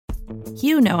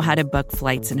You know how to book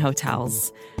flights and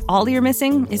hotels. All you're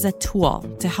missing is a tool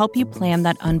to help you plan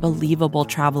that unbelievable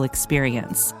travel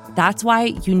experience. That's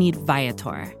why you need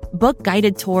Viator. Book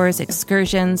guided tours,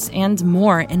 excursions, and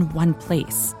more in one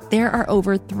place. There are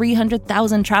over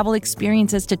 300,000 travel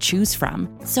experiences to choose from,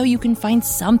 so you can find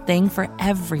something for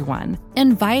everyone.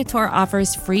 And Viator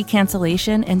offers free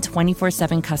cancellation and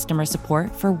 24/7 customer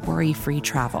support for worry-free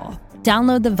travel.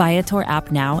 Download the Viator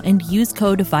app now and use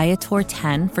code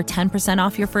Viator10 for 10%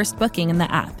 off your first booking in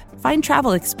the app. Find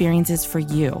travel experiences for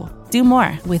you. Do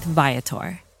more with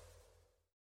Viator.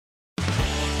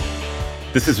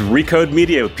 This is Recode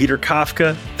Media with Peter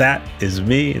Kafka. That is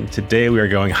me. And today we are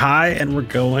going high and we're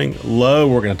going low.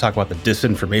 We're going to talk about the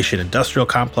disinformation industrial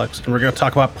complex, and we're going to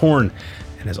talk about porn.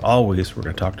 And as always, we're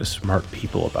going to talk to smart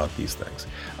people about these things.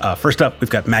 First up, we've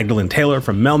got Magdalene Taylor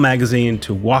from Mel Magazine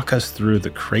to walk us through the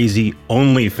crazy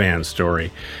OnlyFans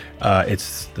story. The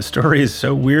story is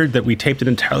so weird that we taped an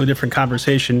entirely different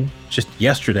conversation just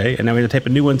yesterday, and now we have to tape a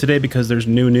new one today because there's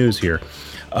new news here.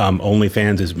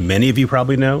 OnlyFans, as many of you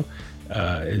probably know,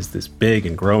 is this big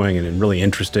and growing and really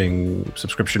interesting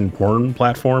subscription porn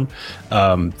platform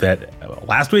that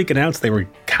last week announced they were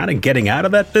kind of getting out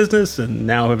of that business, and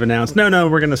now have announced, no,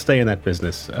 we're going to stay in that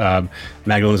business.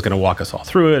 Magdalene is going to walk us all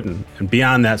through it, and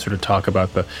beyond that, sort of talk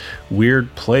about the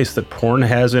weird place that porn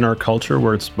has in our culture,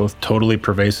 where it's both totally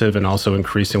pervasive and also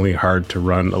increasingly hard to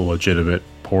run a legitimate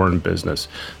porn business.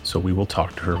 So we will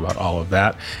talk to her about all of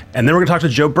that. And then we're going to talk to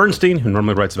Joe Bernstein, who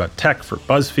normally writes about tech for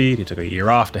BuzzFeed. He took a year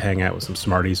off to hang out with some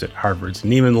smarties at Harvard's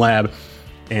Nieman Lab.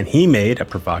 And he made a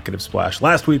provocative splash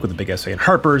last week with a big essay in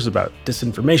Harper's about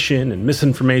disinformation and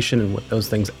misinformation and what those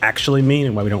things actually mean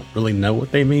and why we don't really know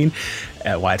what they mean,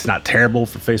 why it's not terrible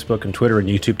for Facebook and Twitter and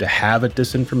YouTube to have a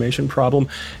disinformation problem,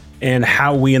 and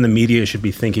how we in the media should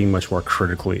be thinking much more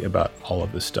critically about all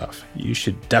of this stuff. You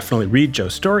should definitely read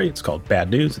Joe's story. It's called Bad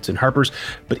News. It's in Harper's.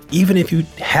 But even if you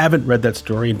haven't read that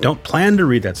story and don't plan to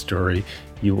read that story,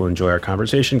 you will enjoy our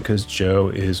conversation because Joe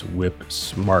is whip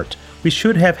smart. We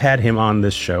should have had him on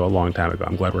this show a long time ago.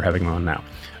 I'm glad we're having him on now.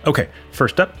 Okay,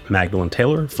 first up, Magdalene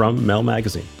Taylor from Mel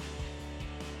Magazine.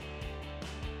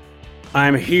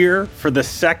 I'm here for the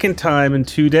second time in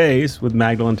 2 days with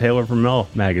Magdalene Taylor from Mel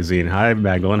Magazine. Hi,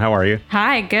 Magdalene. How are you?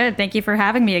 Hi, good. Thank you for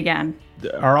having me again.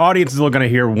 Our audience is only going to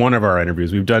hear one of our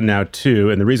interviews. We've done now two.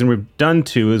 And the reason we've done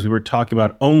two is we were talking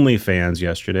about OnlyFans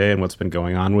yesterday and what's been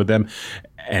going on with them.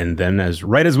 And then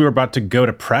right as we were about to go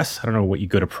to press, I don't know what you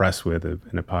go to press with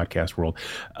in a podcast world,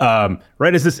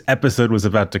 right as this episode was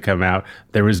about to come out,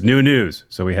 there was new news.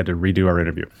 So we had to redo our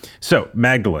interview. So,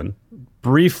 Magdalene,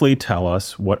 briefly tell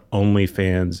us what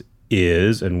OnlyFans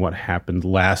is and what happened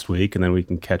last week, and then we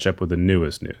can catch up with the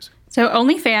newest news. So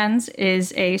OnlyFans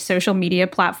is a social media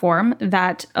platform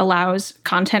that allows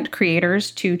content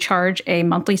creators to charge a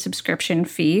monthly subscription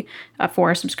fee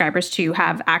for subscribers to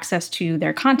have access to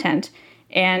their content.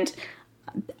 And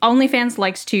OnlyFans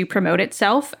likes to promote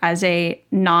itself as a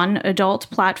non-adult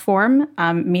platform,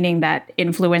 meaning that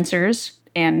influencers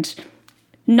and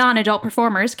non-adult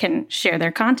performers can share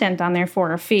their content on there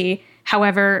for a fee.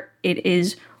 However, it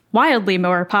is wildly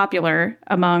more popular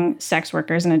among sex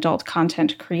workers and adult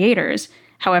content creators.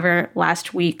 However,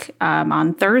 last week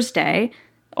on Thursday,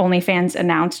 OnlyFans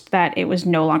announced that it was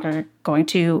no longer going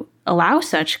to allow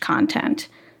such content.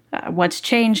 What's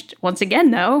changed once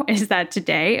again, though, is that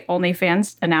today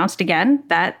OnlyFans announced again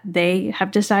that they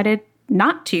have decided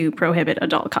not to prohibit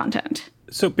adult content.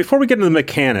 So before we get into the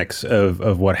mechanics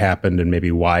of what happened and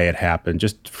maybe why it happened,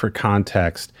 just for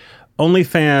context,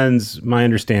 OnlyFans, my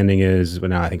understanding is,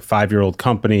 now I think 5-year-old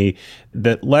company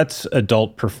that lets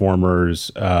adult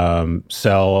performers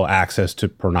sell access to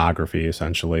pornography,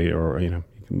 essentially, or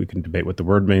we can debate what the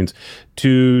word means,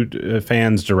 to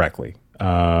fans directly,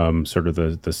 sort of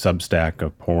the Substack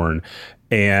of porn.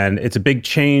 And it's a big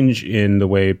change in the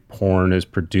way porn is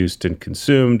produced and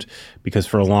consumed, because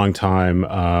for a long time,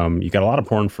 you got a lot of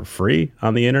porn for free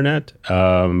on the internet.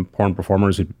 Porn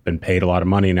performers who'd been paid a lot of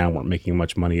money now weren't making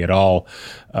much money at all.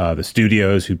 The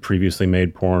studios who previously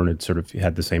made porn had sort of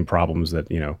had the same problems that,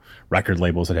 record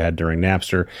labels had during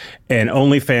Napster. And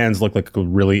OnlyFans looked like a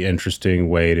really interesting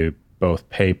way to both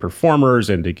pay performers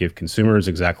and to give consumers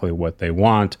exactly what they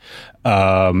want.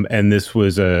 And this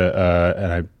was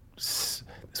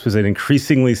this was an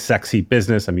increasingly sexy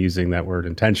business. I'm using that word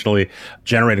intentionally,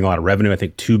 generating a lot of revenue. I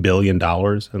think $2 billion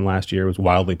in last year. It was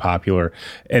wildly popular.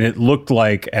 And it looked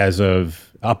like, as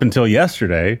of up until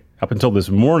yesterday, up until this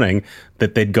morning,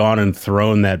 that they'd gone and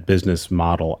thrown that business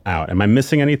model out. Am I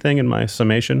missing anything in my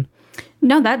summation?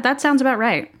 No, that sounds about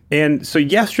right. And so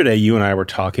yesterday, you and I were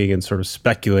talking and sort of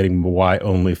speculating why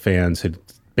OnlyFans had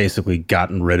basically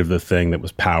gotten rid of the thing that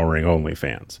was powering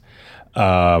OnlyFans.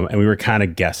 And we were kind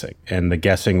of guessing. And the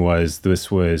guessing was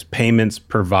this was payments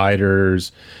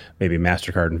providers, maybe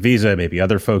MasterCard and Visa, maybe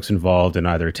other folks involved in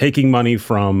either taking money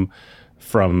from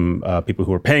people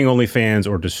who are paying OnlyFans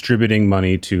or distributing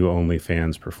money to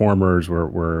OnlyFans performers.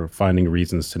 We're finding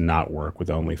reasons to not work with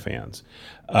OnlyFans.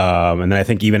 And then I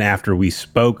think even after we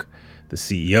spoke, the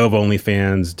CEO of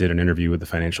OnlyFans did an interview with the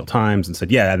Financial Times and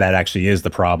said, yeah, that actually is the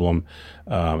problem.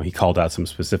 He called out some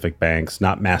specific banks,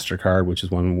 not MasterCard, which is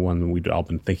one we'd all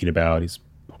been thinking about. He's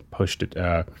pushed it,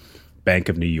 Bank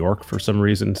of New York for some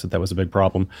reason, said that was a big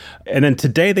problem. And then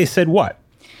today they said what?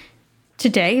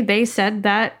 Today they said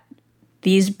that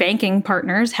these banking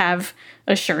partners have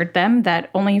assured them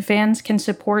that OnlyFans can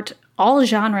support all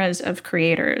genres of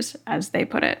creators, as they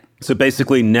put it. So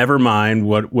basically, never mind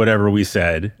whatever we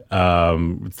said.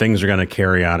 Things are going to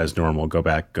carry on as normal. Go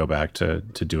back to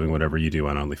doing whatever you do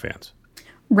on OnlyFans.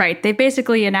 Right. They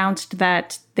basically announced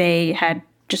that they had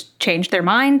just changed their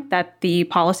mind, that the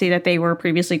policy that they were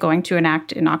previously going to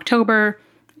enact in October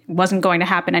wasn't going to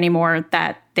happen anymore,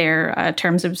 that their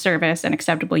terms of service and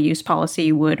acceptable use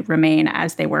policy would remain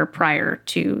as they were prior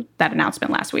to that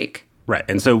announcement last week. Right.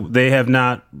 And so they have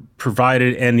not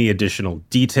provided any additional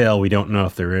detail. We don't know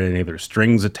if there are any other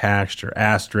strings attached or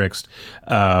asterisks.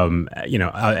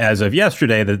 As of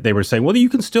yesterday, that they were saying, well, you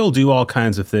can still do all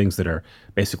kinds of things that are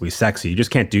basically sexy.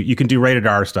 You can do rated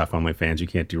R stuff on OnlyFans. You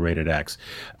can't do rated X.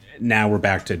 Now we're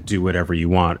back to do whatever you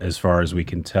want, as far as we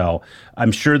can tell.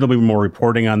 I'm sure there'll be more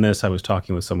reporting on this. I was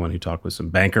talking with someone who talked with some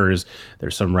bankers.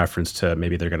 There's some reference to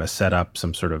maybe they're going to set up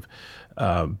some sort of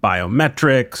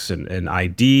biometrics and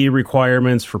ID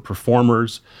requirements for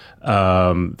performers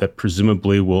that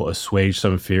presumably will assuage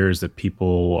some fears that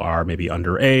people are maybe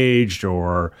underage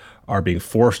or are being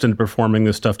forced into performing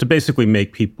this stuff, to basically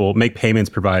make payments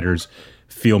providers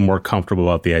feel more comfortable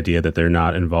about the idea that they're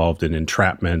not involved in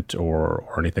entrapment or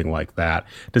anything like that.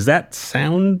 Does that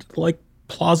sound like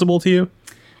plausible to you?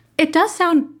 It does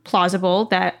sound plausible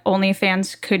that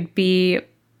OnlyFans could be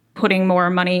putting more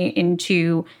money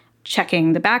into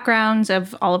checking the backgrounds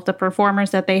of all of the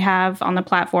performers that they have on the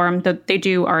platform. That they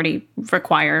do already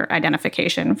require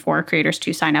identification for creators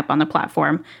to sign up on the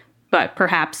platform, but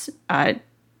perhaps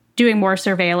doing more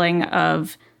surveilling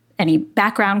of any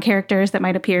background characters that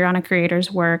might appear on a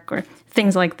creator's work or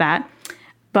things like that.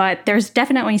 But there's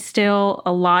definitely still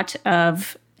a lot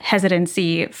of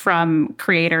hesitancy from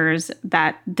creators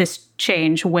that this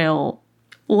change will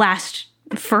last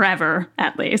forever,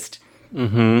 at least.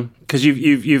 Because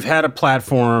you've had a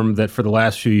platform that for the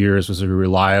last few years was a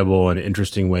reliable and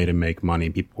interesting way to make money.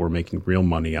 People were making real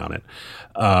money on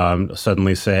it.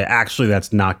 Suddenly say, actually,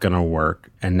 that's not going to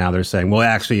work. And now they're saying, well,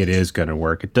 actually, it is going to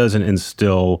work. It doesn't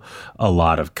instill a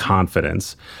lot of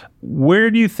confidence.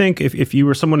 Where do you think, if you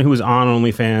were someone who was on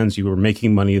OnlyFans, you were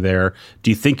making money there,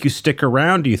 do you think you stick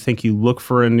around? Do you think you look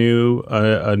for a new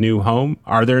home?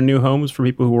 Are there new homes for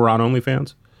people who are on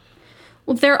OnlyFans?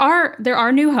 Well, there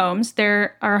are new homes.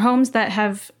 There are homes that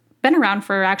have been around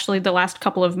for actually the last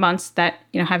couple of months that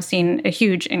have seen a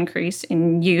huge increase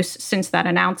in use since that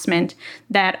announcement,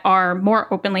 that are more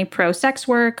openly pro-sex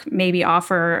work, maybe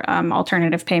offer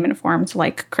alternative payment forms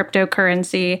like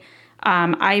cryptocurrency.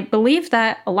 I believe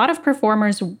that a lot of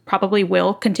performers probably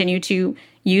will continue to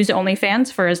use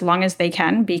OnlyFans for as long as they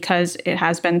can, because it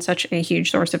has been such a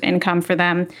huge source of income for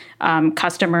them.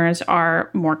 Customers are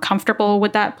more comfortable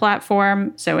with that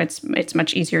platform, so it's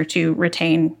much easier to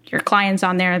retain your clients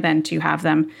on there than to have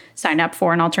them sign up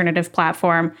for an alternative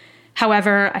platform.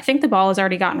 However, I think the ball has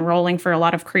already gotten rolling for a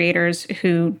lot of creators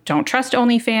who don't trust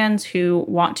OnlyFans, who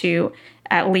want to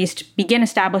at least begin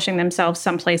establishing themselves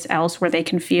someplace else where they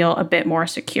can feel a bit more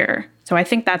secure. So I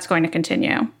think that's going to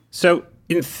continue. So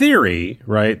in theory,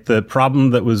 right, the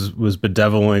problem that was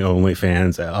bedeviling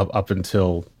OnlyFans up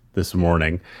until this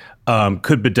morning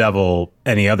could bedevil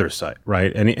any other site,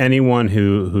 right? Anyone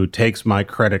who takes my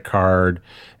credit card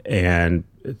and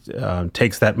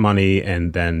takes that money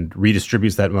and then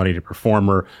redistributes that money to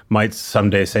performer might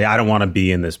someday say, I don't want to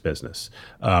be in this business.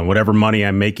 Whatever money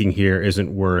I'm making here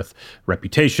isn't worth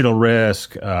reputational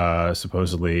risk.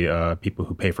 Supposedly, people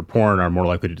who pay for porn are more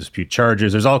likely to dispute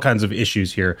charges. There's all kinds of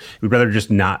issues here. We'd rather just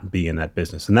not be in that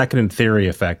business. And that can, in theory,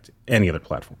 affect any other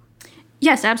platform.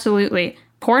 Yes, absolutely.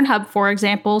 Pornhub, for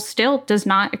example, still does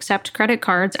not accept credit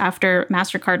cards after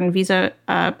MasterCard and Visa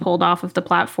pulled off of the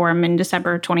platform in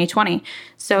December 2020.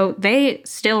 So they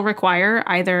still require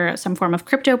either some form of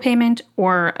crypto payment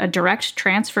or a direct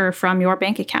transfer from your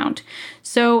bank account.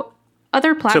 So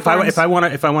other platforms. So if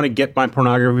I want to get my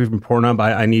pornography from Pornhub,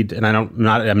 I need, and I'm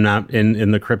not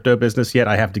in the crypto business yet.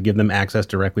 I have to give them access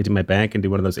directly to my bank and do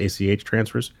one of those ACH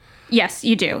transfers. Yes,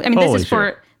 you do. I mean,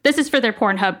 this is for their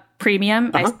Pornhub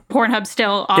Premium. Pornhub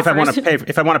still offers.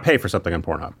 If I want to pay for something on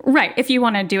Pornhub, right? If you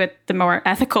want to do it the more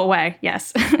ethical way,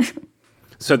 yes.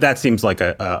 So that seems like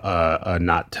a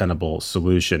not tenable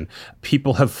solution.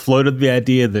 People have floated the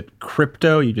idea that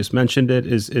crypto, you just mentioned it,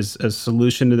 is a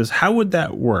solution to this. How would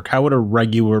that work? How would a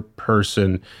regular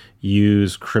person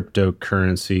use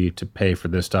cryptocurrency to pay for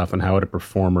this stuff? And how would a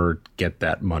performer get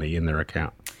that money in their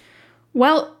account?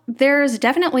 Well, there's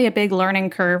definitely a big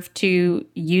learning curve to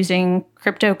using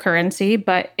cryptocurrency,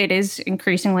 but it is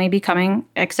increasingly becoming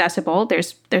accessible.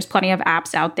 There's plenty of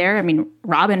apps out there. I mean,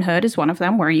 Robinhood is one of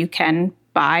them where you can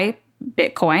buy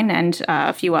Bitcoin and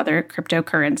a few other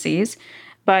cryptocurrencies.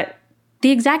 But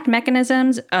the exact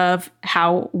mechanisms of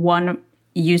how one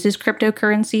uses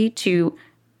cryptocurrency to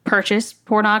purchase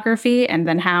pornography and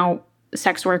then how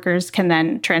sex workers can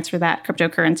then transfer that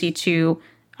cryptocurrency to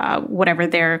whatever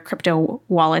their crypto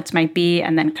wallets might be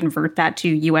and then convert that to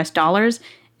US dollars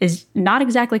is not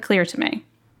exactly clear to me.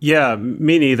 Yeah,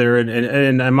 me neither.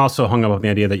 And I'm also hung up on the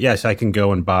idea that, yes, I can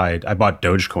go and I bought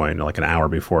Dogecoin like an hour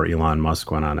before Elon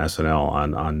Musk went on SNL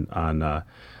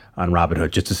on Robinhood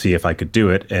just to see if I could do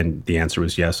it. And the answer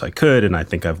was yes, I could. And I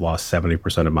think I've lost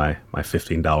 70% of my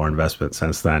 $15 investment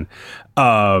since then.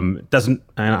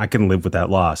 I can live with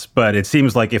that loss. But it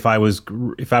seems like if I was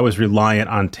reliant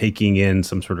on taking in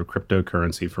some sort of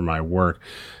cryptocurrency for my work,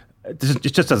 it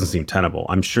just doesn't seem tenable.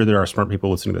 I'm sure there are smart people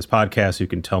listening to this podcast who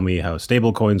can tell me how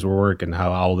stable coins will work and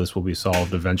how all of this will be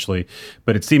solved eventually.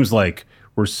 But it seems like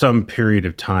we're some period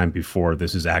of time before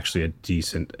this is actually a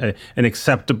decent, an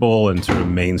acceptable and sort of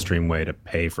mainstream way to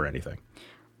pay for anything.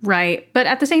 Right. But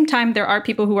at the same time, there are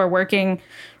people who are working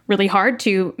really hard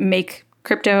to make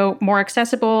crypto more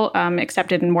accessible,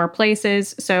 accepted in more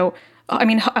places. So, I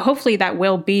mean, hopefully that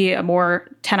will be a more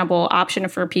tenable option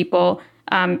for people.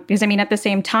 Because, I mean, at the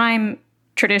same time,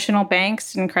 traditional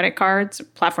banks and credit cards,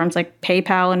 platforms like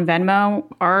PayPal and Venmo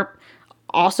are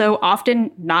also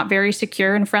often not very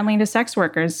secure and friendly to sex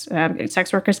workers.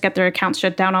 Sex workers get their accounts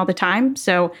shut down all the time.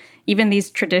 So even these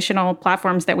traditional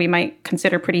platforms that we might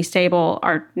consider pretty stable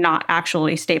are not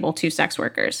actually stable to sex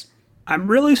workers. I'm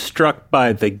really struck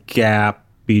by the gap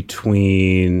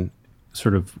between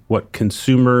sort of what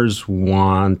consumers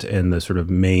want and the sort of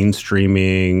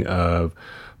mainstreaming of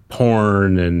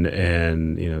porn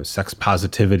and sex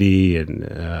positivity. And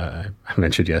I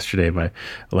mentioned yesterday my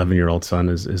 11-year-old son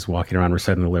is walking around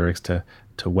reciting the lyrics to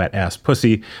Wet Ass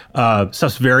Pussy.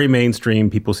 Stuff's very mainstream.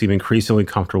 People seem increasingly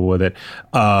comfortable with it.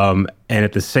 And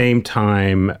at the same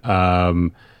time,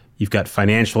 you've got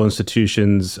financial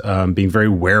institutions being very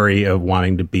wary of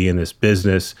wanting to be in this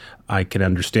business. I can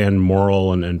understand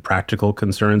moral and practical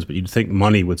concerns, but you'd think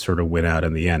money would sort of win out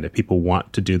in the end. If people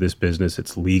want to do this business,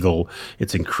 it's legal,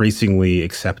 it's increasingly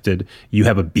accepted. You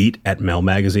have a beat at Mel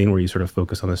Magazine where you sort of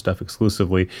focus on this stuff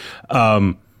exclusively.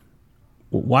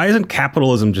 Why isn't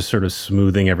capitalism just sort of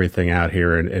smoothing everything out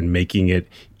here and making it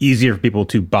easier for people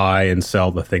to buy and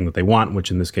sell the thing that they want,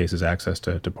 which in this case is access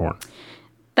to porn?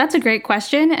 That's a great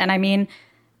question. And I mean,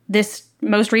 this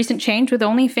most recent change with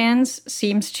OnlyFans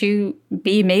seems to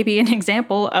be maybe an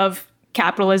example of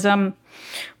capitalism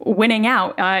winning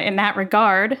out in that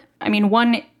regard. I mean,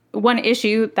 one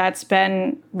issue that's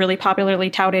been really popularly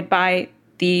touted by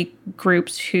the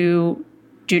groups who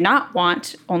do not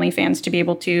want OnlyFans to be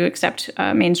able to accept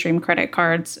mainstream credit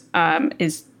cards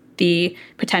is the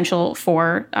potential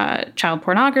for child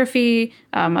pornography,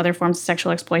 other forms of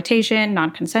sexual exploitation,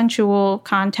 non-consensual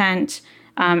content.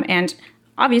 And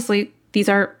obviously, these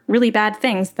are really bad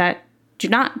things that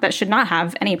should not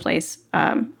have any place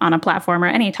on a platform or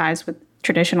any ties with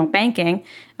traditional banking.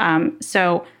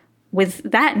 So with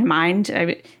that in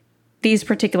mind, these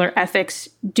particular ethics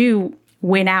do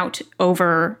win out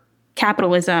over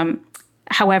capitalism.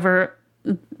 However,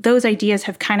 those ideas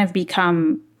have kind of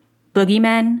become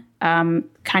boogeymen,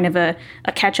 kind of a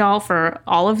catch-all for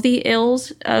all of the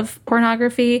ills of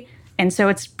pornography. And so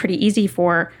it's pretty easy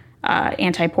for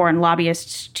anti-porn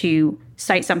lobbyists to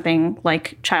cite something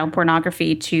like child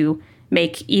pornography to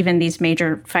make even these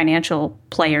major financial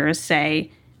players say,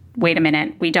 wait a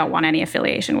minute, we don't want any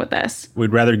affiliation with this.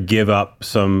 We'd rather give up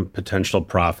some potential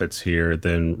profits here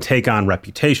than take on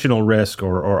reputational risk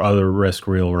or other risk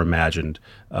real or imagined.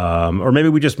 Or maybe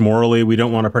we just morally, we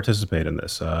don't want to participate in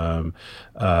this.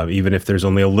 Even if there's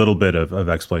only a little bit of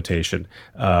exploitation,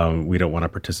 we don't want to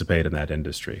participate in that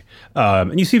industry.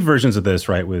 And you see versions of this,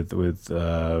 right, with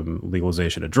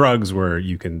legalization of drugs, where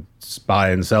you can buy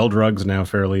and sell drugs now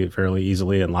fairly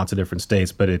easily in lots of different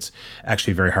states, but it's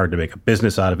actually very hard to make a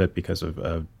business out of it because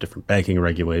of different banking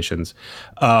regulations.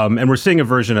 And we're seeing a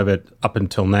version of it up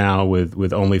until now with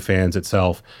OnlyFans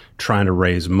itself trying to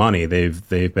raise money.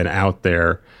 They've been out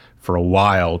there for a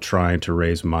while trying to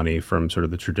raise money from sort of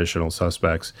the traditional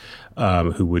suspects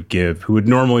who would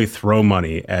normally throw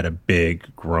money at a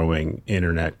big growing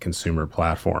internet consumer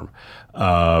platform.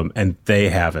 And they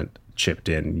haven't chipped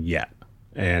in yet.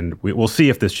 And we'll see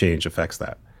if this change affects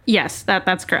that. Yes,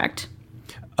 that's correct.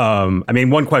 I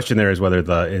mean, one question there is whether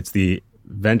it's the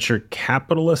venture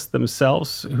capitalists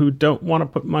themselves who don't want to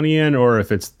put money in, or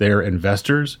if it's their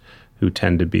investors who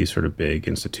tend to be sort of big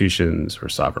institutions or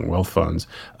sovereign wealth funds.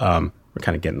 We're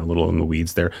kind of getting a little in the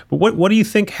weeds there. But what do you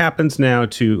think happens now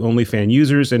to OnlyFans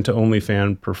users and to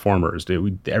OnlyFans performers?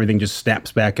 Everything just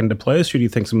snaps back into place, or do you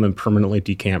think some of them permanently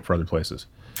decamp for other places?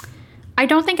 I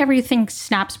don't think everything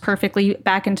snaps perfectly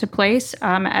back into place.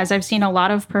 As I've seen a lot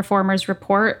of performers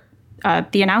report,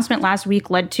 the announcement last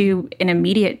week led to an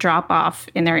immediate drop-off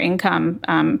in their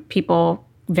income. People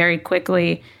very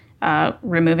quickly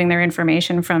removing their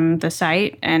information from the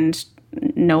site and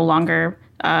no longer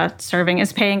serving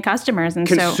as paying customers. And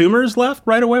consumers left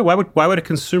right away? Why would a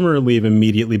consumer leave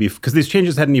immediately? Because these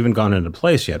changes hadn't even gone into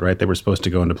place yet, right? They were supposed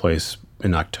to go into place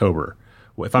in October.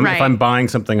 If I'm buying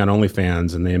something on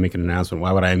OnlyFans and they make an announcement,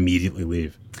 why would I immediately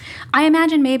leave? I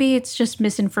imagine maybe it's just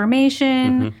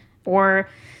misinformation, or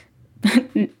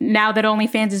now that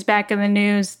OnlyFans is back in the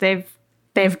news, they've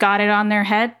got it on their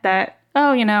head that,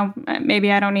 oh,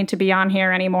 maybe I don't need to be on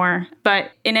here anymore.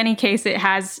 But in any case, it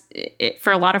has,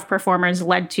 for a lot of performers,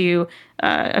 led to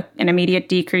an immediate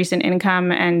decrease in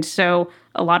income, and so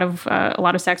a lot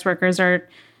of sex workers are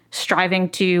striving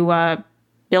to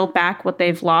build back what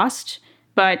they've lost.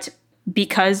 But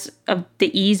because of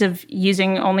the ease of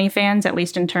using OnlyFans, at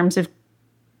least in terms of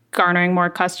garnering more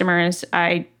customers,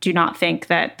 I do not think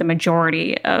that the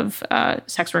majority of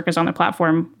sex workers on the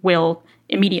platform will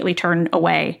immediately turn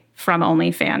away from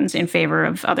OnlyFans in favor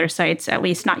of other sites, at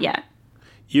least not yet.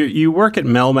 You work at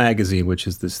Mel Magazine, which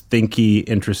is this thinky,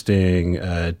 interesting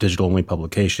digital-only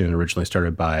publication originally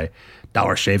started by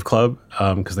Dollar Shave Club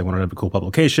because they wanted to have a cool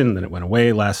publication. Then it went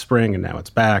away last spring, and now it's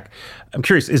back. I'm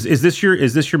curious: is this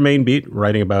your main beat,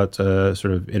 writing about sort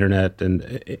of internet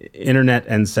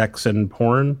and sex and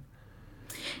porn?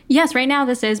 Yes, right now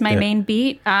this is my main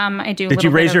beat. I do. Did you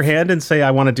raise your hand and say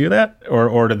I want to do that,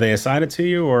 or did they assign it to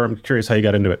you? Or I'm curious how you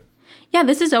got into it. Yeah,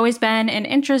 this has always been an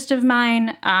interest of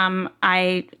mine.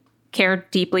 I care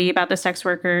deeply about the sex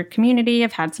worker community.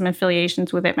 I've had some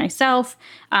affiliations with it myself.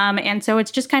 And so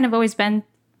it's just kind of always been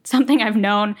something I've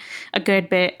known a good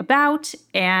bit about.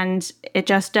 And it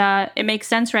just, it makes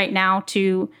sense right now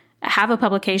to have a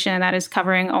publication that is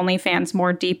covering OnlyFans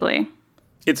more deeply.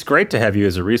 It's great to have you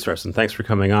as a resource, and thanks for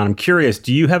coming on. I'm curious,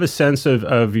 do you have a sense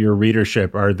of your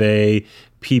readership? Are they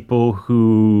people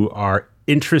who are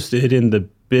interested in the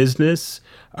business?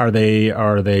 Are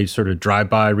they sort of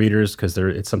drive-by readers because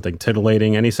it's something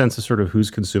titillating? Any sense of sort of who's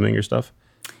consuming your stuff?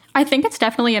 I think it's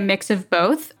definitely a mix of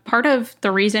both. Part of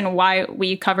the reason why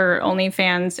we cover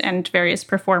OnlyFans and various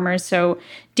performers so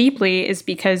deeply is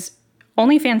because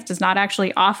OnlyFans does not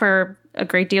actually offer a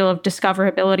great deal of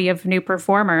discoverability of new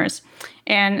performers.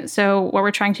 And so what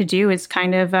we're trying to do is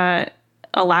kind of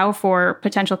allow for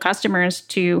potential customers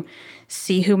to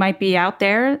see who might be out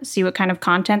there, see what kind of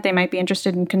content they might be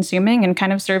interested in consuming, and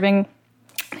kind of serving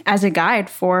as a guide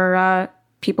for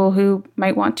people who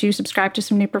might want to subscribe to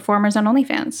some new performers on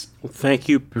OnlyFans. Well, thank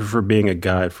you for being a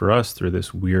guide for us through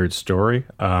this weird story.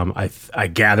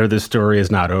 I gather this story is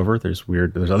not over. There's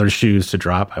other shoes to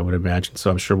drop, I would imagine.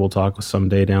 So I'm sure we'll talk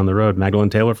someday down the road. Magdalene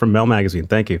Taylor from Mel Magazine.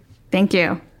 Thank you. Thank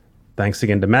you. Thanks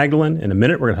again to Magdalene. In a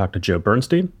minute, we're going to talk to Joe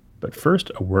Bernstein. But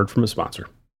first, a word from a sponsor.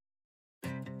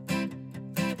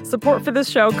 Support for this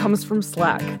show comes from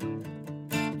Slack.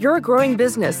 You're a growing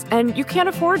business, and you can't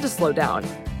afford to slow down.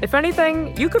 If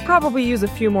anything, you could probably use a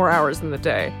few more hours in the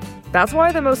day. That's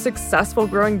why the most successful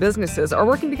growing businesses are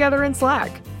working together in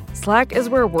Slack. Slack is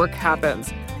where work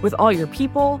happens, with all your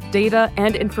people, data,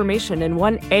 and information in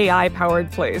one AI-powered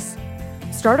place.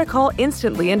 Start a call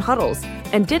instantly in huddles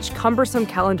and ditch cumbersome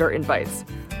calendar invites.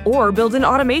 Or build an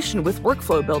automation with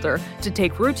Workflow Builder to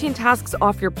take routine tasks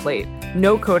off your plate.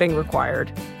 No coding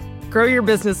required. Grow your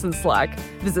business in Slack.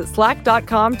 Visit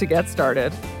slack.com to get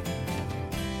started.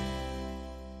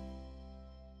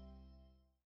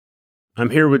 I'm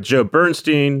here with Joe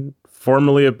Bernstein,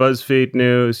 formerly of BuzzFeed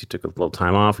News. He took a little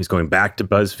time off. He's going back to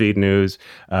BuzzFeed News.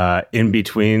 In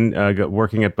between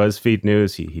working at BuzzFeed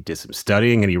News, he did some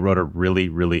studying, and he wrote a really,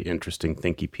 really interesting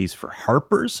thinky piece for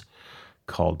Harper's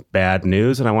called Bad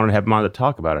News, and I wanted to have him on to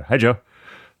talk about it. Hi, Joe.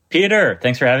 Peter,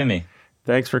 thanks for having me.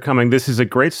 Thanks for coming. This is a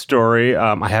great story.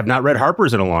 I have not read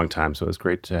Harper's in a long time, so it's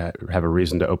great to have a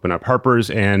reason to open up Harper's.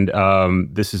 And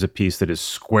this is a piece that is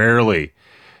squarely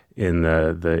in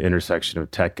the intersection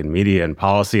of tech and media and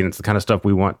policy, and it's the kind of stuff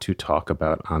we want to talk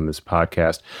about on this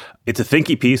podcast. It's a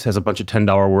thinky piece, has a bunch of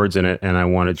 $10 words in it, and I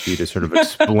wanted you to sort of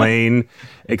explain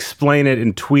it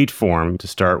in tweet form to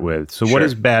start with. So what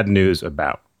is Bad News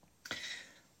about?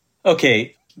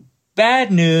 Okay.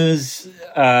 Bad News,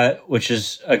 which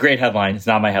is a great headline, it's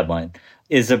not my headline,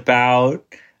 is about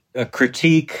a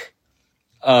critique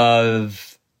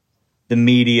of the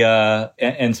media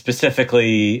and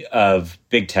specifically of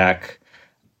big tech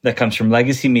that comes from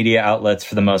legacy media outlets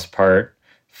for the most part,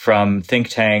 from think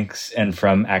tanks and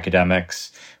from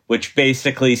academics, which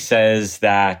basically says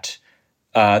that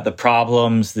the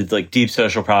problems, the like deep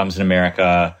social problems in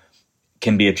America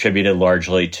can be attributed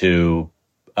largely to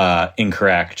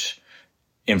incorrect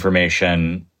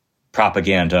information,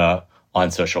 propaganda on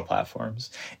social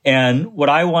platforms. And what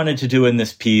I wanted to do in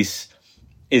this piece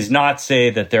is not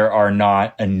say that there are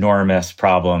not enormous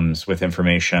problems with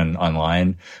information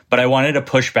online, but I wanted to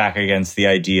push back against the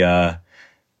idea,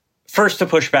 first to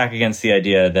push back against the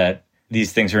idea that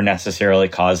these things are necessarily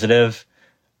causative.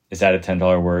 Is that a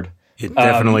 $10 word? It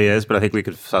definitely is, but I think we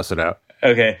could suss it out.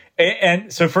 Okay.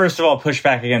 And so first of all, push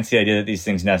back against the idea that these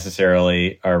things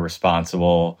necessarily are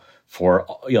responsible for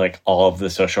all of the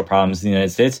social problems in the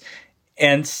United States.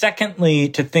 And secondly,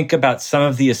 to think about some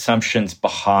of the assumptions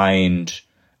behind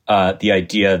the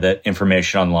idea that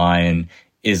information online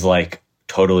is like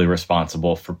totally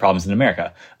responsible for problems in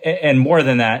America. And more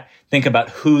than that, think about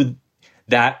who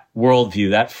that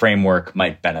worldview, that framework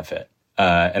might benefit.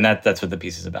 And that's what the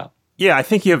piece is about. Yeah, I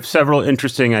think you have several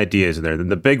interesting ideas in there.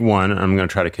 The big one, I'm going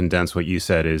to try to condense what you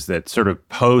said, is that sort of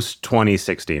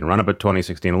post-2016, run-up at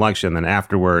 2016 election, then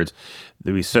afterwards,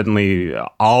 we suddenly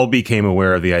all became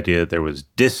aware of the idea that there was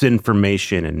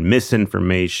disinformation and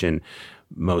misinformation,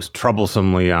 most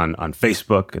troublesomely on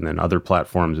Facebook and then other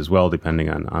platforms as well, depending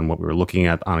on what we were looking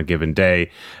at on a given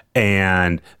day.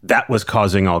 And that was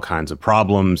causing all kinds of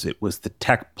problems. It was the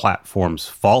tech platform's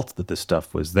fault that this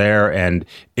stuff was there, and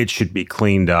it should be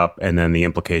cleaned up. And then the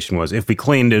implication was, if we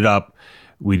cleaned it up,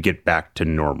 we'd get back to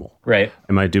normal. Right.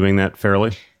 Am I doing that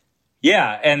fairly?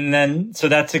 Yeah. And then, so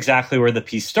that's exactly where the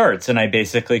piece starts. And I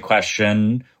basically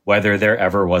question whether there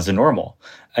ever was a normal.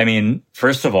 I mean,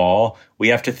 first of all, we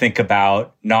have to think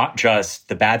about not just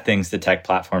the bad things that tech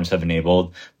platforms have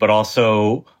enabled, but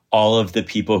also all of the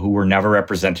people who were never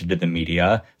represented in the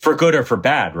media, for good or for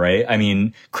bad, right? I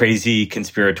mean, crazy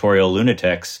conspiratorial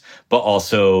lunatics, but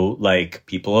also like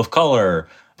people of color,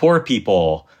 poor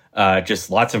people, just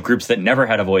lots of groups that never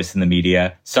had a voice in the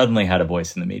media suddenly had a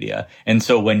voice in the media. And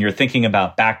so when you're thinking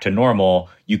about back to normal,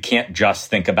 you can't just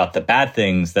think about the bad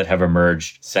things that have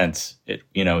emerged since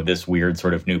this weird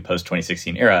sort of new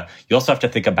post-2016 era. You also have to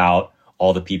think about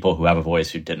all the people who have a voice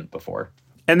who didn't before.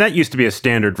 And that used to be a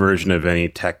standard version of any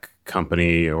tech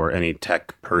company or any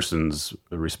tech person's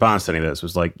response to any of this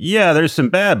was like, yeah, there's some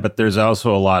bad, but there's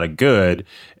also a lot of good.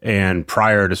 And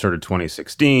prior to sort of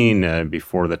 2016,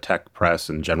 before the tech press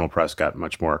and general press got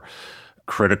much more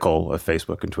critical of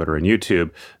Facebook and Twitter and YouTube,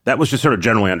 that was just sort of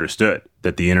generally understood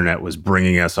that the internet was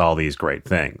bringing us all these great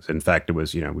things. In fact, it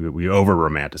was, we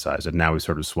over-romanticized it. Now we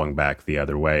sort of swung back the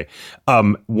other way.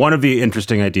 One of the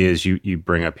interesting ideas you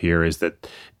bring up here is that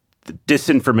the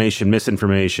disinformation,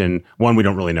 misinformation, one, we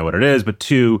don't really know what it is, but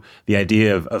two, the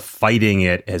idea of fighting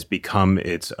it has become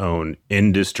its own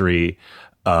industry,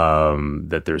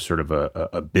 that there's sort of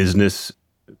a business,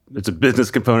 it's a business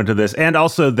component to this, and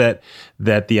also that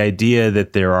the idea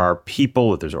that there are people,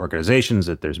 that there's organizations,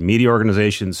 that there's media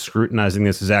organizations scrutinizing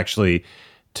this is actually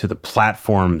to the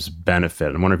platform's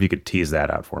benefit. I wonder if you could tease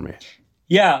that out for me.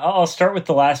 Yeah, I'll start with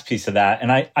the last piece of that.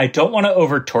 And I don't want to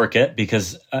over-torque it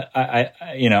because,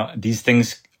 these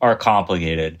things are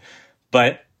complicated.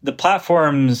 But the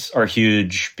platforms are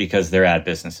huge because they're ad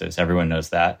businesses. Everyone knows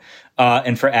that.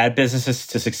 And for ad businesses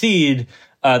to succeed,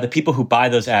 the people who buy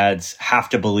those ads have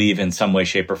to believe in some way,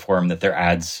 shape, or form that their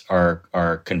ads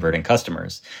are converting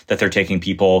customers, that they're taking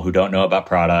people who don't know about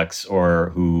products or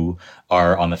who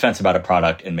are on the fence about a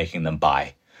product and making them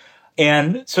buy.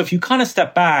 And so if you kind of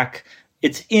step back,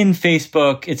 it's in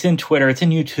Facebook, it's in Twitter, it's in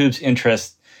YouTube's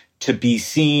interest to be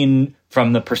seen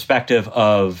from the perspective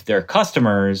of their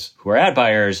customers, who are ad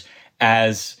buyers,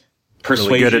 as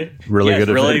persuasion. Really good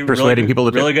at persuading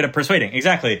people to really good at persuading,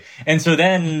 exactly. And so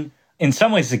then, in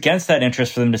some ways, against that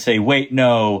interest for them to say, wait,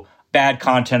 no, bad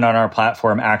content on our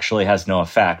platform actually has no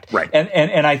effect. Right.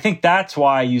 And I think that's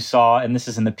why you saw, and this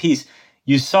is in the piece,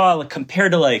 you saw, like,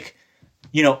 compared to, like,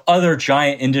 you know, other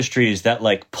giant industries that,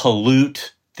 like,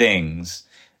 pollute things,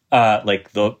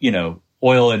 like the, you know,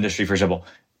 oil industry, for example,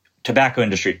 tobacco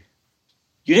industry,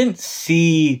 you didn't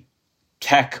see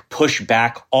tech push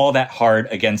back all that hard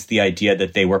against the idea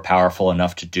that they were powerful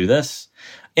enough to do this.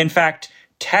 In fact,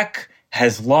 tech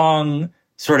has long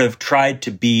sort of tried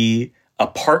to be a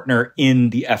partner in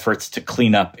the efforts to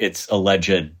clean up its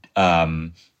alleged,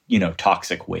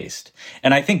 toxic waste.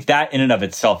 And I think that in and of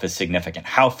itself is significant.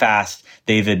 How fast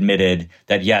they've admitted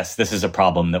that, yes, this is a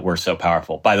problem, that we're so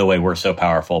powerful. By the way, we're so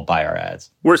powerful by our ads.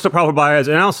 We're so powerful by ads.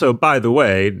 And also, by the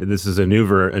way, this is a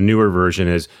newer version,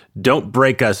 is don't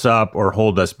break us up or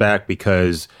hold us back,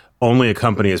 because only a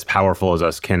company as powerful as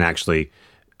us can actually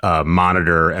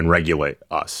monitor and regulate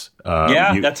us.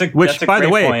 That's a by great the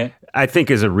way, point. I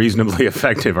think is a reasonably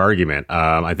effective argument.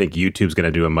 I think YouTube's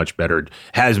going to do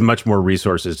has much more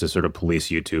resources to sort of police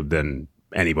YouTube than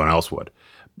anyone else would.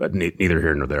 But neither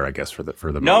here nor there, I guess, for the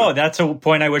moment. No, that's a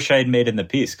point I wish I had made in the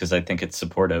piece, because I think it's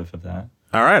supportive of that.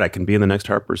 All right, I can be in the next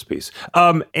Harper's piece.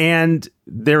 And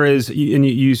there is, and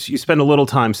you spend a little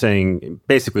time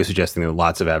basically suggesting that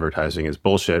lots of advertising is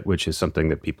bullshit, which is something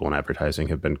that people in advertising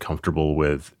have been comfortable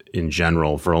with in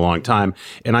general for a long time.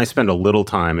 And I spend a little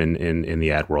time in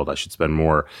the ad world. I should spend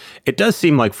more. It does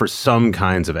seem like for some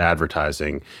kinds of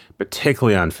advertising,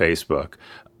 particularly on Facebook,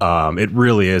 it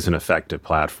really is an effective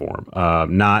platform.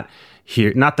 Not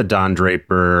the Don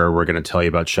Draper, we're going to tell you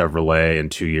about Chevrolet,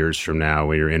 and 2 years from now,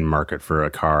 when you're in market for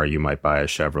a car, you might buy a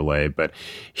Chevrolet. But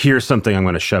here's something I'm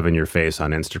going to shove in your face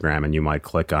on Instagram, and you might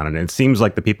click on it. And it seems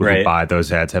like the people who buy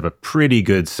those ads have a pretty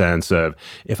good sense of,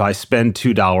 if I spend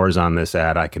 $2 on this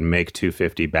ad, I can make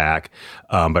 $2.50 back.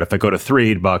 But if I go to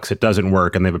 $3, it doesn't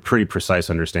work. And they have a pretty precise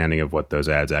understanding of what those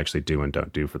ads actually do and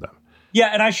don't do for them.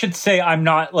 Yeah, and I should say I'm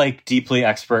not like deeply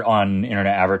expert on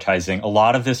internet advertising. A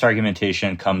lot of this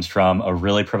argumentation comes from a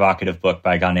really provocative book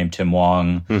by a guy named Tim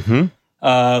Wong,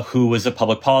 who was a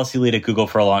public policy lead at Google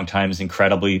for a long time. Is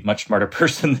incredibly much smarter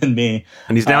person than me.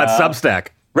 And he's now at Substack.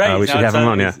 Right. We should have him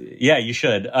on, yeah. Yeah, you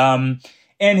should. And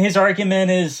his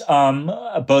argument is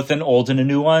both an old and a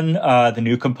new one. The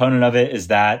new component of it is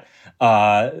that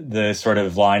the sort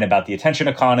of line about the attention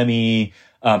economy,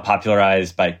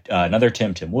 popularized by another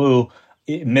Tim Wu,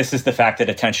 it misses the fact that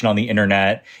attention on the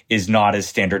internet is not as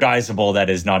standardizable, that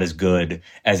is not as good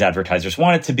as advertisers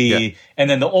want it to be. Yeah. And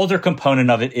then the older component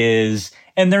of it is,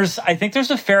 and I think there's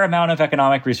a fair amount of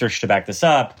economic research to back this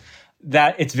up,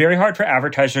 that it's very hard for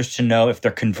advertisers to know if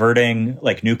they're converting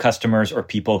like new customers or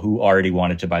people who already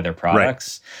wanted to buy their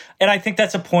products. Right. And I think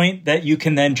that's a point that you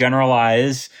can then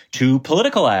generalize to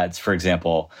political ads, for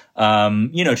example,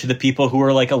 to the people who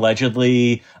are like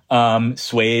allegedly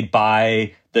swayed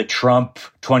by the Trump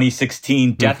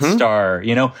 2016 Death Star,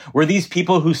 were these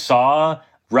people who saw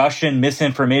Russian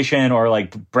misinformation or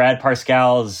like Brad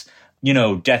Parscale's,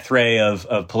 death ray of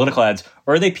political ads?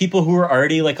 Or are they people who are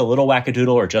already like a little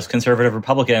wackadoodle or just conservative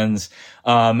Republicans,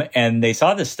 and they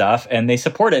saw this stuff and they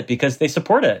support it because they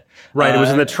support it? Right. It was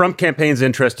in the Trump campaign's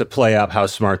interest to play up how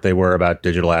smart they were about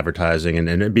digital advertising.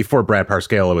 And before Brad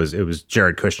Parscale, it was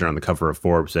Jared Kushner on the cover of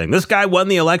Forbes saying, this guy won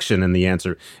the election. And the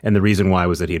answer and the reason why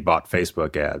was that he had bought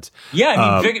Facebook ads. Yeah.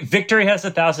 I mean, victory has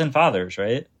 1,000 fathers,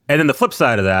 right? And then the flip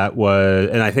side of that was,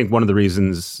 and I think one of the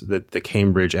reasons that the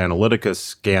Cambridge Analytica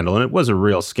scandal, and it was a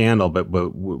real scandal, but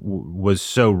was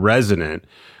so resonant,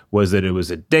 was that it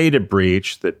was a data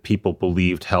breach that people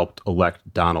believed helped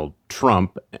elect Donald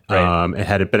Trump. Right.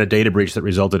 Had it been a data breach that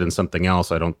resulted in something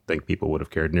else, I don't think people would have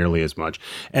cared nearly as much.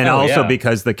 And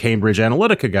because the Cambridge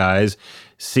Analytica guys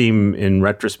seem, in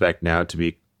retrospect now, to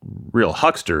be real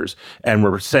hucksters, and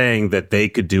were saying that they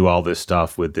could do all this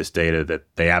stuff with this data that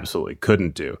they absolutely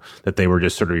couldn't do, that they were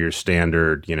just sort of your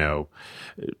standard, that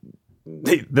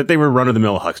they were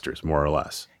run-of-the-mill hucksters, more or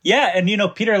less. Yeah, and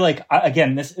Peter, like,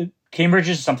 again, this Cambridge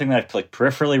is something that I've like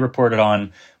peripherally reported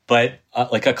on, but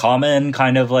like a common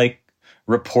kind of like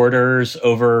reporters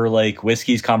over like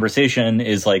whiskey's conversation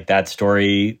is like that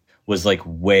story was like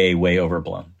way, way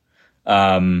overblown.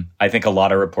 I think a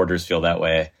lot of reporters feel that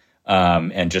way.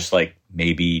 And just like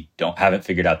maybe haven't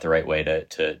figured out the right way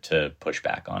to push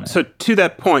back on it. So to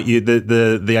that point,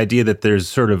 the idea that there's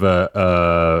sort of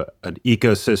an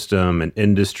ecosystem, an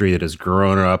industry that has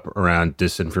grown up around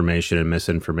disinformation and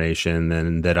misinformation,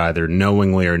 and that either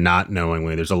knowingly or not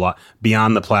knowingly, there's a lot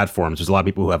beyond the platforms. There's a lot of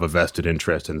people who have a vested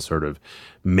interest in sort of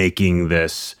making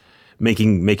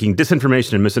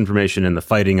disinformation and misinformation and the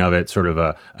fighting of it sort of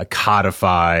a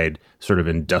codified sort of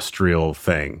industrial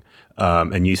thing.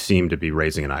 And you seem to be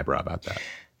raising an eyebrow about that.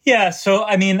 Yeah. So,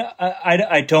 I mean,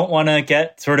 I don't want to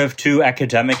get sort of too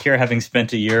academic here, having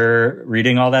spent a year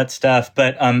reading all that stuff.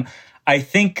 But I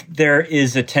think there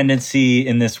is a tendency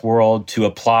in this world to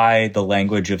apply the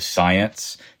language of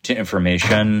science to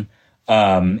information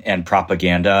and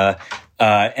propaganda,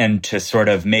 and to sort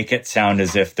of make it sound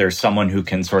as if there's someone who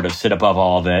can sort of sit above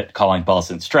all of it, calling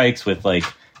balls and strikes with like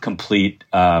complete,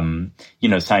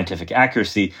 scientific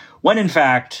accuracy, when in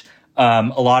fact,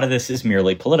 a lot of this is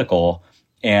merely political.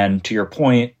 And to your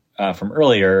point from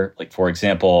earlier, like, for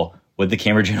example, would the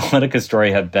Cambridge Analytica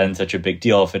story have been such a big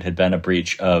deal if it had been a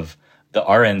breach of the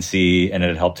RNC and it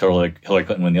had helped Hillary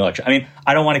Clinton win the election? I mean,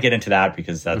 I don't want to get into that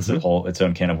because that's its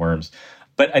own can of worms.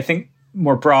 But I think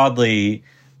more broadly,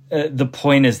 the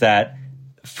point is that,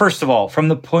 first of all, from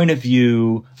the point of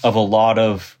view of a lot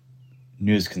of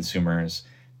news consumers,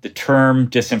 the term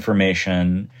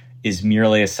disinformation is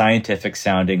merely a scientific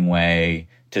sounding way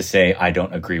to say, I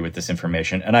don't agree with this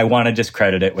information, and I want to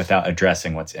discredit it without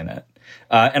addressing what's in it.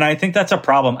 And I think that's a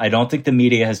problem. I don't think the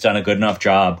media has done a good enough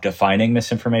job defining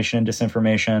misinformation and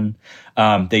disinformation.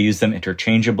 They use them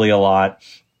interchangeably a lot.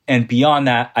 And beyond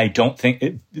that, I don't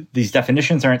think these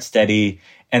definitions aren't steady.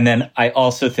 And then I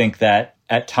also think that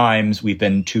at times we've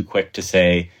been too quick to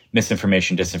say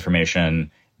misinformation, disinformation,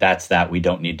 that's that. We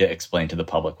don't need to explain to the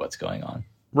public what's going on.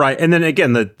 Right. And then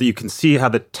again, you can see how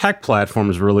the tech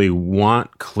platforms really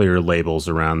want clear labels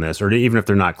around this, or even if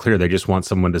they're not clear, they just want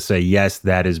someone to say, yes,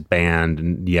 that is banned,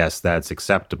 and yes, that's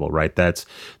acceptable, right? That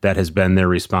has been their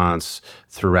response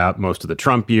throughout most of the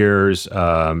Trump years,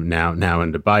 now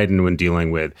into Biden, when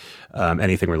dealing with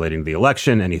anything relating to the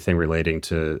election, anything relating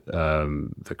to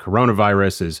the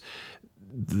coronavirus, is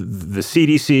the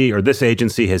CDC or this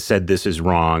agency has said this is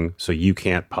wrong, so you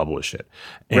can't publish it.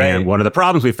 And one of the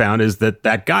problems we found is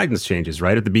that guidance changes,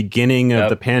 right? At the beginning of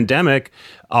the pandemic,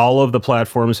 all of the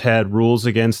platforms had rules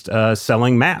against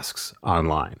selling masks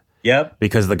online. Yep.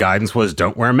 Because the guidance was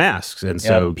don't wear masks. And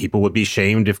so people would be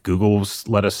shamed if Google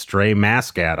let a stray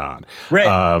mask ad on. Right.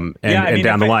 And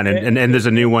down the line. And there's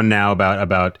a new one now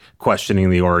about questioning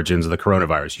the origins of the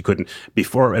coronavirus. You couldn't,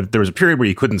 before, there was a period where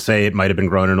you couldn't say it might have been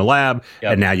grown in a lab,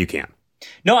 and now you can.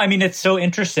 No, I mean, it's so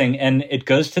interesting. And it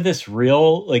goes to this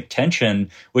real tension,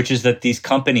 which is that these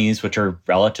companies, which are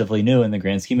relatively new in the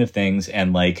grand scheme of things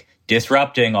and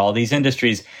disrupting all these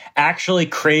industries, actually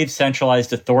crave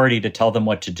centralized authority to tell them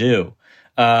what to do,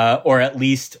 or at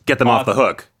least get them off the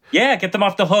hook. Yeah, get them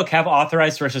off the hook. Have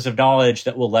authorized sources of knowledge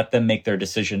that will let them make their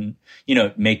decision,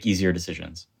 make easier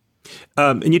decisions.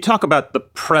 And you talk about the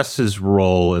press's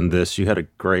role in this. You had a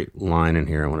great line in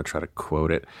here. I want to try to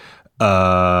quote it.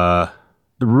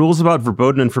 The rules about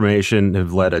verboten information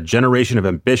have led a generation of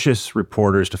ambitious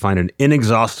reporters to find an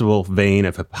inexhaustible vein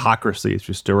of hypocrisy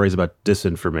through stories about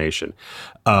disinformation.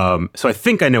 So I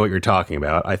think I know what you're talking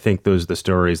about. I think those are the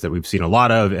stories that we've seen a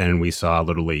lot of, and we saw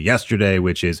literally yesterday,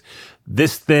 which is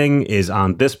this thing is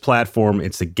on this platform.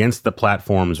 It's against the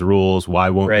platform's rules.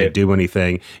 Why won't they do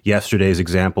anything? Yesterday's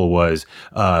example was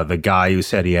the guy who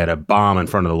said he had a bomb in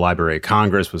front of the Library of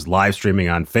Congress was live streaming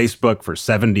on Facebook for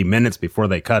 70 minutes before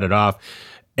they cut it off.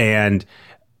 And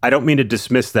I don't mean to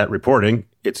dismiss that reporting.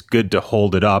 It's good to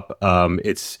hold it up.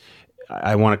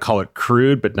 I want to call it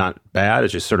crude, but not bad.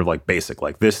 It's just sort of basic,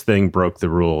 this thing broke the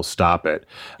rules, stop it.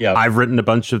 Yeah. I've written a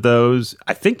bunch of those.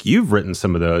 I think you've written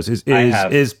some of those.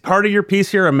 Is part of your piece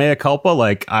here a mea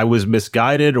culpa, I was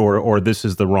misguided, or this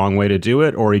is the wrong way to do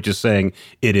it? Or are you just saying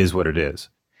it is what it is?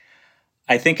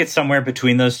 I think it's somewhere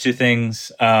between those two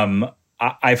things.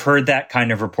 I've heard that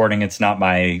kind of reporting. It's not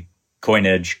my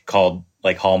coinage, called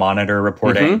hall monitor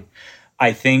reporting. Mm-hmm.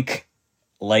 I think,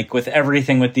 with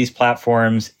everything with these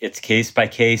platforms, it's case by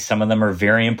case. Some of them are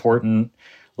very important.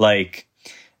 The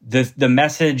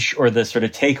message or the sort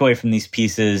of takeaway from these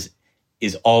pieces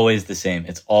is always the same.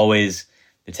 It's always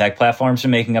the tech platforms are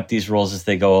making up these rules as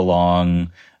they go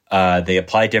along. They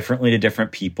apply differently to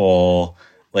different people,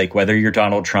 whether you're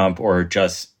Donald Trump or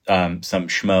just some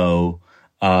schmo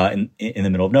in the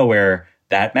middle of nowhere.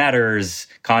 That matters.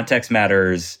 Context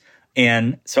matters.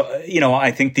 And so,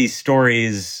 I think these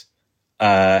stories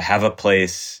have a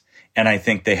place, and I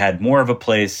think they had more of a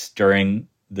place during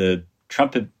the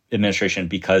Trump administration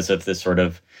because of the sort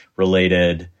of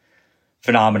related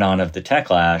phenomenon of the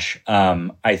techlash,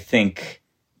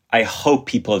 I hope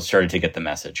people have started to get the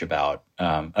message about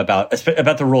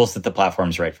the rules that the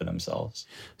platforms write for themselves.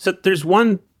 So there's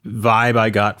one vibe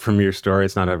I got from your story,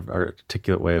 it's not an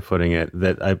articulate way of putting it,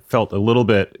 that I felt a little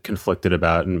bit conflicted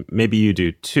about, and maybe you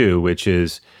do too, which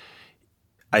is,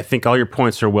 I think all your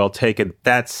points are well taken.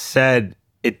 That said,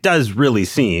 it does really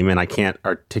seem, and I can't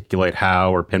articulate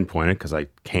how or pinpoint it because I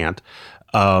can't,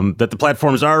 that the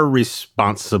platforms are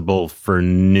responsible for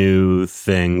new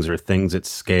things or things at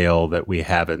scale that we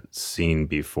haven't seen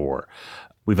before.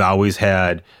 We've always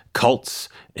had cults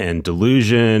and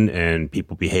delusion and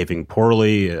people behaving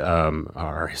poorly.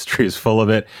 Our history is full of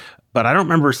it. But I don't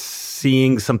remember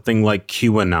seeing something like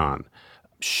QAnon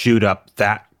shoot up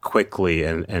that quickly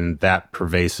and that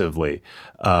pervasively,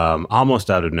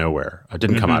 almost out of nowhere. It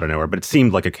didn't come out of nowhere, but it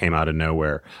seemed like it came out of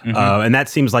nowhere. And that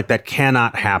seems like that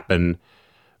cannot happen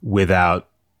without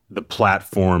the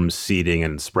platform seeding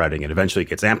and spreading it. Eventually it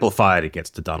gets amplified. It gets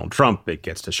to Donald Trump. It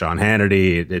gets to Sean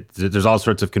Hannity. There's all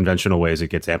sorts of conventional ways it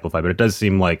gets amplified, but it does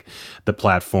seem like the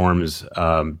platforms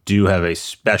do have a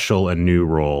special and new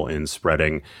role in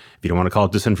spreading, if you don't want to call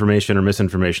it disinformation or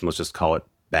misinformation, let's just call it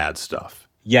bad stuff.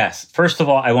 Yes. First of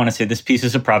all, I want to say this piece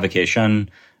is a provocation,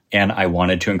 and I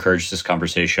wanted to encourage this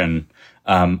conversation.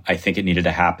 I think it needed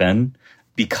to happen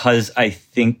because I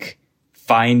think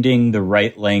finding the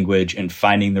right language and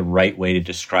finding the right way to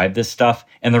describe this stuff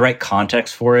and the right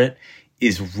context for it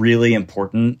is really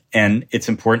important. And it's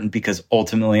important because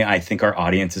ultimately I think our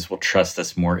audiences will trust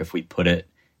us more if we put it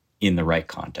in the right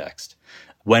context.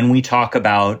 When we talk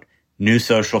about new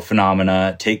social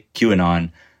phenomena, take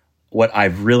QAnon, what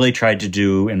I've really tried to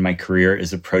do in my career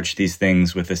is approach these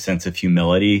things with a sense of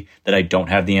humility that I don't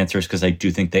have the answers because I do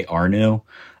think they are new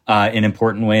in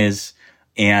important ways.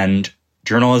 And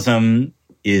journalism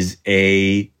is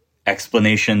a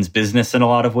explanations business in a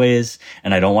lot of ways.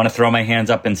 And I don't want to throw my hands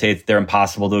up and say they're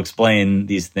impossible to explain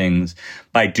these things.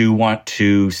 But I do want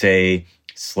to say,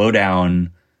 slow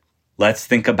down. Let's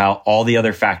think about all the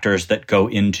other factors that go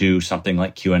into something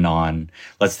like QAnon.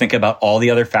 Let's think about all the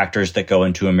other factors that go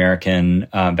into American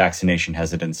vaccination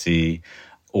hesitancy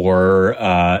or,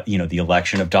 the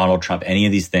election of Donald Trump, any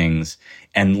of these things.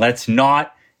 And let's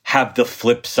not have the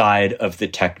flip side of the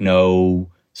techno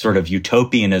sort of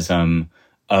utopianism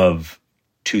of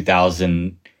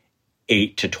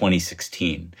 2008 to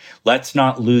 2016. Let's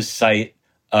not lose sight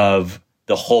of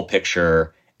the whole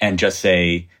picture and just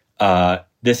say,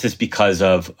 this is because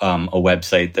of a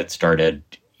website that started,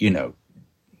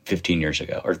 15 years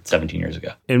ago or 17 years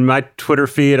ago. In my Twitter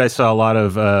feed, I saw a lot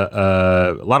of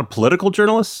political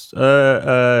journalists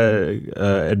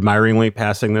admiringly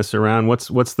passing this around. What's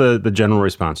the general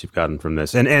response you've gotten from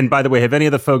this? And by the way, have any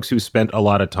of the folks who spent a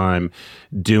lot of time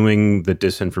doing the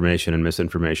disinformation and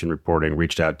misinformation reporting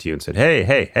reached out to you and said,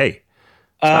 hey,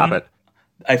 stop it?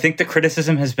 I think the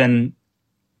criticism has been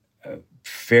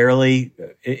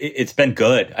it's been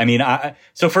good. I mean,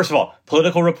 so first of all,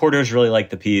 political reporters really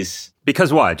like the piece.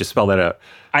 Because why? Just spell that out.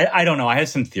 I don't know. I have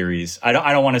some theories. I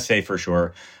don't want to say for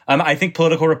sure. I think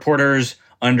political reporters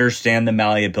understand the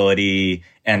malleability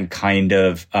and kind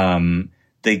of the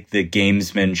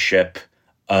gamesmanship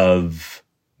of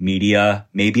media,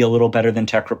 maybe a little better than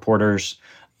tech reporters.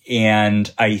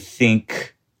 And I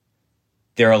think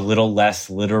they're a little less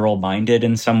literal-minded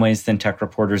in some ways than tech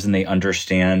reporters, and they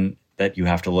understand that you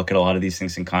have to look at a lot of these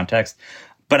things in context.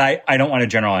 But I don't want to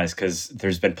generalize because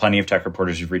there's been plenty of tech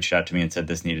reporters who've reached out to me and said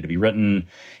this needed to be written.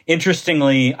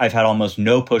 Interestingly, I've had almost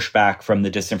no pushback from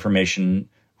the disinformation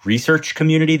research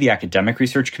community, the academic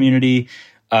research community.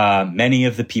 Many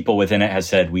of the people within it have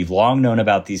said, we've long known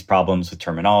about these problems with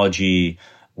terminology,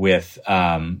 with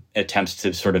attempts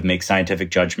to sort of make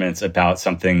scientific judgments about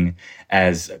something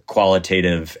as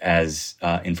qualitative as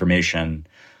information,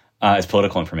 as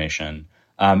political information.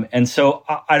 And so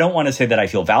I don't want to say that I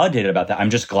feel validated about that. I'm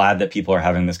just glad that people are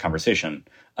having this conversation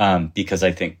because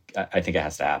I think it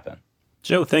has to happen.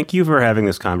 Joe, thank you for having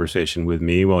this conversation with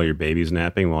me while your baby's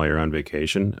napping, while you're on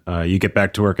vacation. You get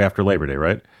back to work after Labor Day,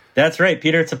 right? That's right,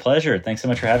 Peter. It's a pleasure. Thanks so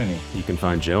much for having me. You can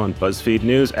find Joe on BuzzFeed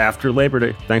News after Labor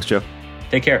Day. Thanks, Joe.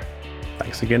 Take care.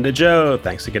 Thanks again to Joe.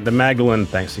 Thanks again to Magdalene.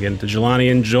 Thanks again to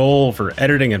Jelani and Joel for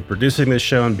editing and producing this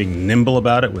show and being nimble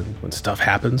about it when stuff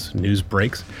happens, news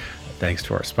breaks. Thanks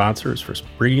to our sponsors for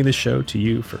bringing the show to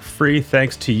you for free.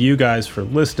 Thanks to you guys for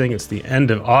listening. It's the end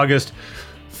of August.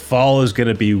 Fall is going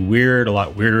to be weird, a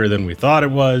lot weirder than we thought it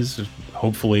was.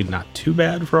 Hopefully not too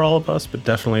bad for all of us, but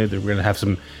definitely we're going to have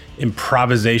some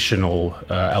improvisational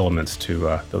elements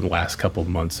to the last couple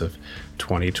months of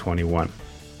 2021.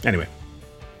 Anyway,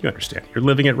 you understand. You're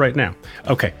living it right now.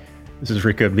 Okay, this is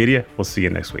Recode Media. We'll see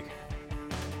you next week.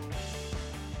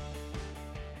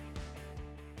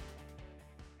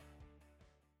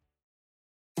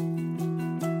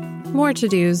 More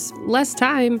to-dos, less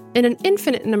time, and an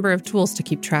infinite number of tools to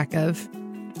keep track of.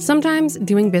 Sometimes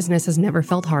doing business has never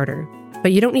felt harder,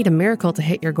 but you don't need a miracle to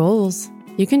hit your goals.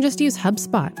 You can just use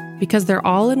HubSpot, because their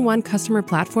all-in-one customer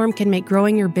platform can make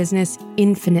growing your business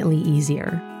infinitely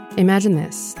easier. Imagine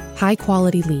this: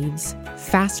 high-quality leads,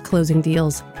 fast closing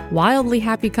deals, wildly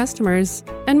happy customers,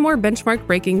 and more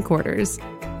benchmark-breaking quarters.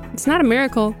 It's not a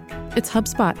miracle, it's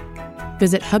HubSpot.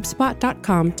 Visit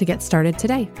HubSpot.com to get started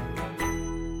today.